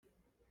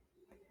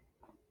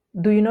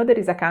Do you know there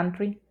is a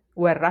country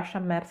where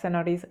Russian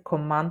mercenaries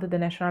command the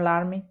national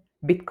army,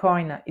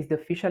 Bitcoin is the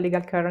official legal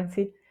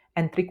currency,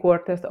 and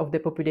three-quarters of the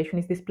population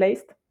is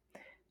displaced?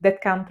 That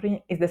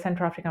country is the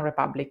Central African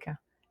Republic,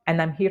 and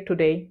I'm here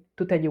today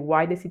to tell you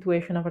why the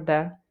situation over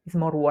there is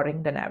more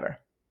worrying than ever.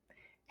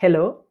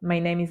 Hello, my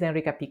name is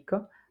Enrica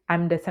Picco.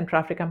 I'm the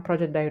Central African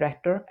Project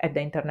Director at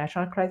the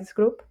International Crisis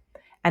Group,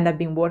 and I've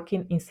been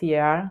working in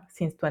CAR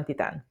since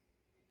 2010.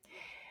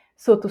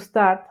 So to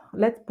start,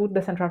 let's put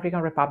the Central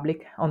African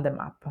Republic on the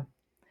map.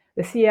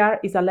 The CAR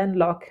is a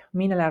landlocked,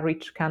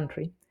 mineral-rich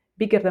country,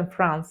 bigger than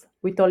France,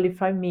 with only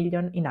 5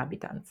 million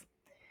inhabitants.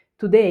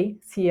 Today,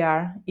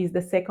 CAR is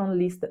the second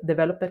least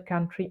developed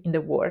country in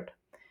the world,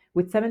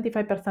 with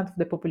 75% of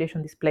the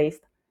population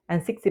displaced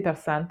and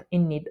 60%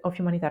 in need of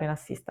humanitarian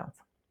assistance.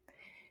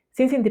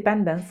 Since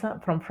independence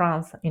from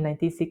France in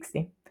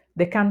 1960,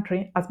 the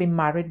country has been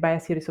marred by a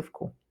series of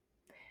coups.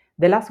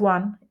 The last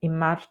one, in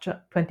March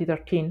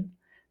 2013,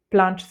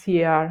 plunged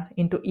CAR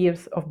into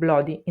years of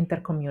bloody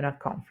intercommunal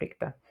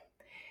conflict.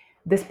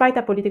 Despite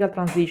a political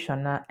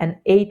transition and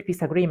 8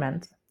 peace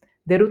agreements,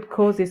 the root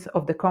causes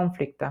of the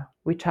conflict,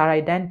 which are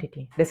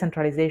identity,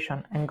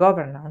 decentralization, and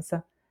governance,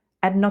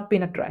 had not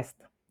been addressed.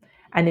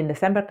 And in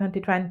December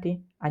 2020,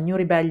 a new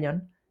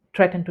rebellion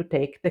threatened to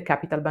take the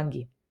capital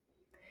Bangui.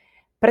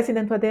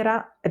 President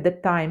Ouattara at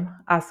that time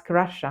asked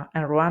Russia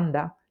and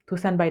Rwanda to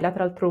send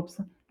bilateral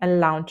troops and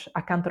launch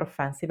a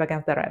counteroffensive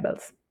against the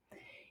rebels.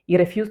 He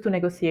refused to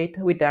negotiate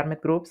with the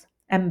armed groups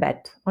and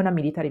bet on a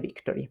military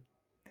victory.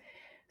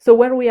 So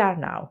where we are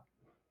now?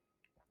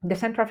 The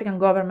Central African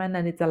government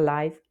and its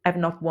allies have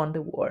not won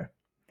the war.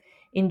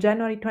 In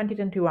January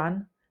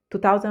 2021,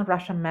 2,000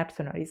 Russian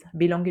mercenaries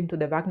belonging to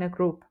the Wagner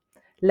Group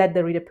led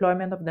the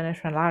redeployment of the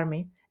National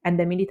Army and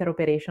the military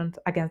operations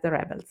against the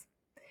rebels.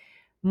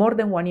 More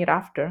than 1 year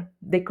after,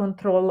 they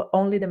control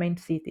only the main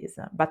cities,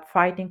 but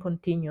fighting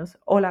continues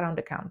all around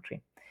the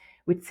country,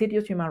 with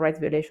serious human rights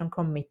violations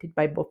committed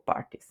by both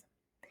parties.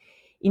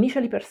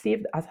 Initially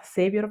perceived as a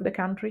savior of the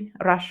country,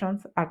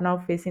 Russians are now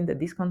facing the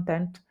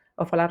discontent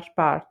of a large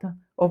part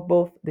of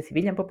both the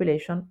civilian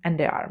population and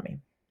the army.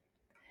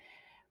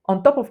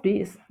 On top of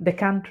this, the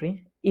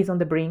country is on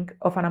the brink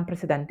of an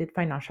unprecedented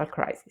financial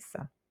crisis.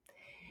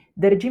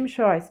 The regime's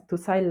choice to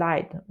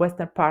sidelight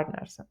Western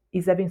partners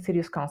is having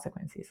serious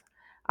consequences,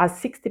 as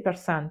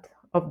 60%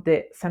 of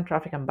the Central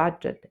African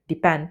budget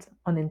depends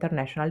on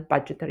international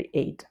budgetary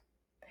aid.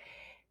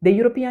 The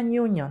European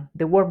Union,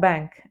 the World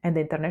Bank, and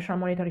the International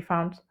Monetary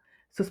Fund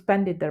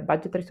suspended their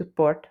budgetary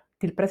support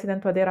till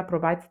President Ouattara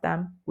provides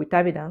them with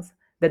evidence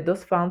that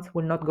those funds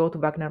will not go to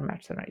Wagner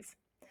mercenaries.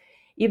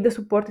 If the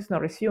support is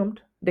not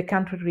resumed, the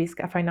country risks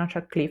a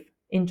financial cliff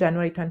in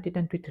January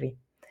 2023,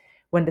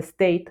 when the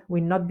state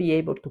will not be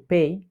able to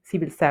pay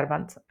civil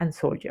servants and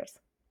soldiers.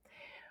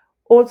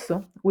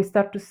 Also, we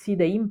start to see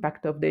the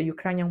impact of the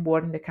Ukrainian war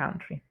in the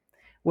country,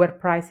 where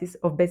prices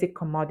of basic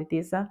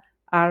commodities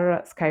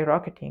are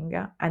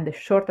skyrocketing and the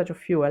shortage of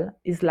fuel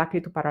is likely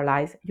to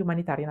paralyze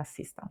humanitarian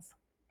assistance.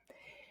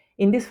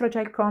 In this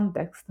fragile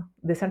context,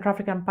 the Central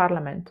African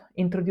Parliament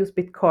introduced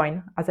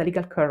Bitcoin as a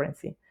legal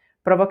currency,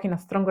 provoking a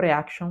strong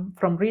reaction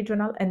from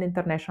regional and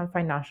international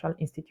financial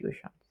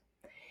institutions.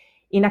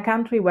 In a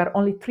country where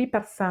only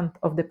 3%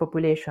 of the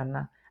population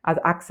has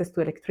access to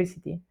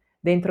electricity,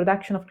 the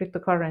introduction of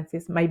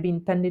cryptocurrencies might be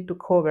intended to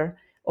cover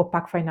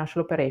opaque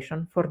financial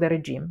operations for the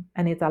regime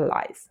and its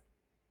allies.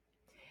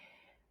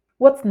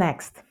 What's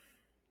next?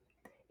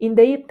 In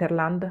the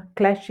hinterland,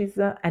 clashes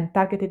and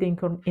targeted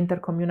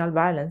intercommunal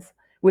violence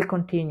will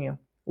continue,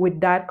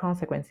 with dire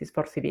consequences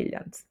for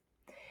civilians.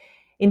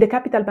 In the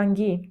capital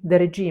Bangui, the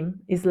regime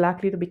is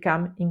likely to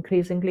become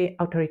increasingly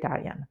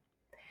authoritarian.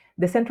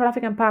 The Central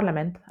African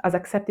Parliament has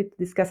accepted to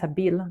discuss a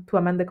bill to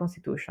amend the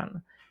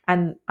constitution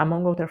and,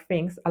 among other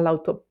things, allow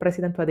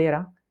President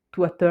Ouattara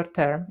to a third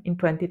term in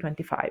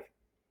 2025.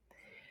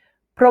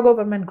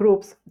 Pro-government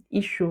groups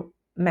issue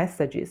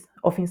messages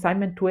of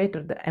incitement to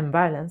hatred and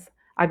violence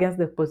against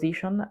the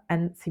opposition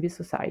and civil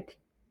society.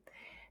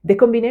 The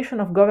combination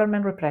of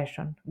government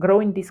repression,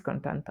 growing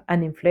discontent,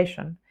 and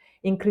inflation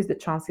increase the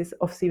chances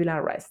of civil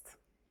unrest.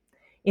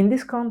 In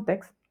this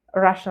context,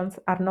 Russians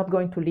are not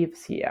going to leave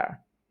CAR.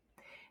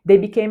 They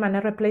became an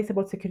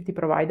irreplaceable security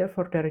provider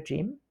for the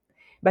regime,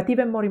 but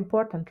even more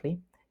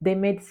importantly, they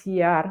made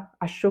CAR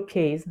a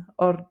showcase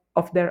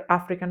of their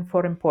African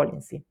foreign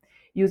policy,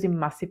 using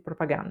massive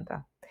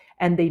propaganda,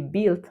 and they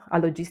built a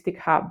logistic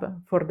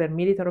hub for their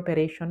military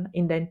operation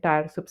in the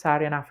entire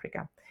sub-Saharan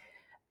Africa,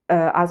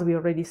 as we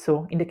already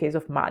saw in the case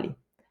of Mali,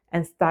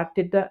 and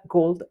started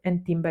gold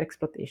and timber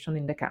exploitation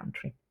in the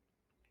country.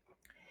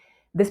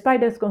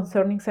 Despite these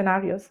concerning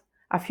scenarios,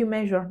 a few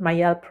measures might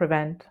help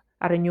prevent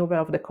a renewal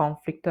of the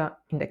conflict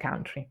in the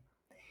country.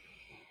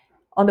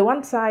 On the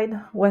one side,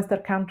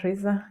 Western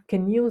countries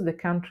can use the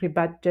country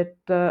budget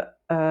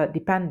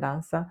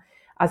dependence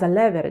as a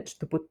leverage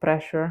to put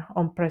pressure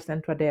on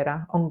President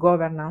Ouattara on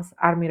governance,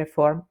 army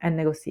reform, and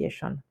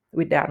negotiation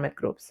with the armed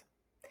groups.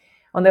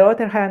 On the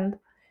other hand,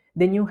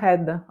 the new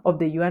head of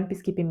the UN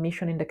peacekeeping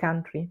mission in the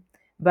country,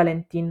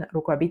 Valentin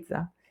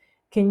Rukwabiza,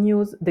 can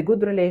use the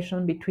good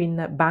relation between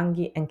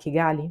Bangui and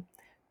Kigali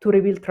to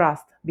rebuild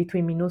trust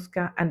between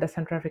MINUSCA and the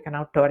Central African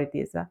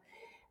authorities,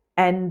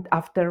 and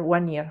after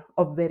 1 year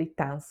of very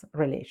tense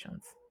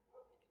relations.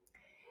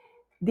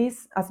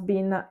 This has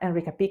been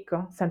Enrica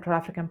Picco, Central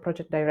African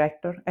Project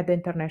Director at the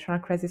International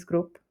Crisis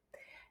Group.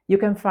 You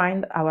can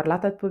find our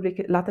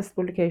latest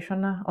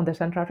publication on the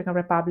Central African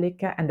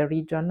Republic and the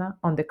region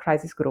on the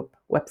Crisis Group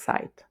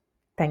website.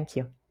 Thank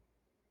you.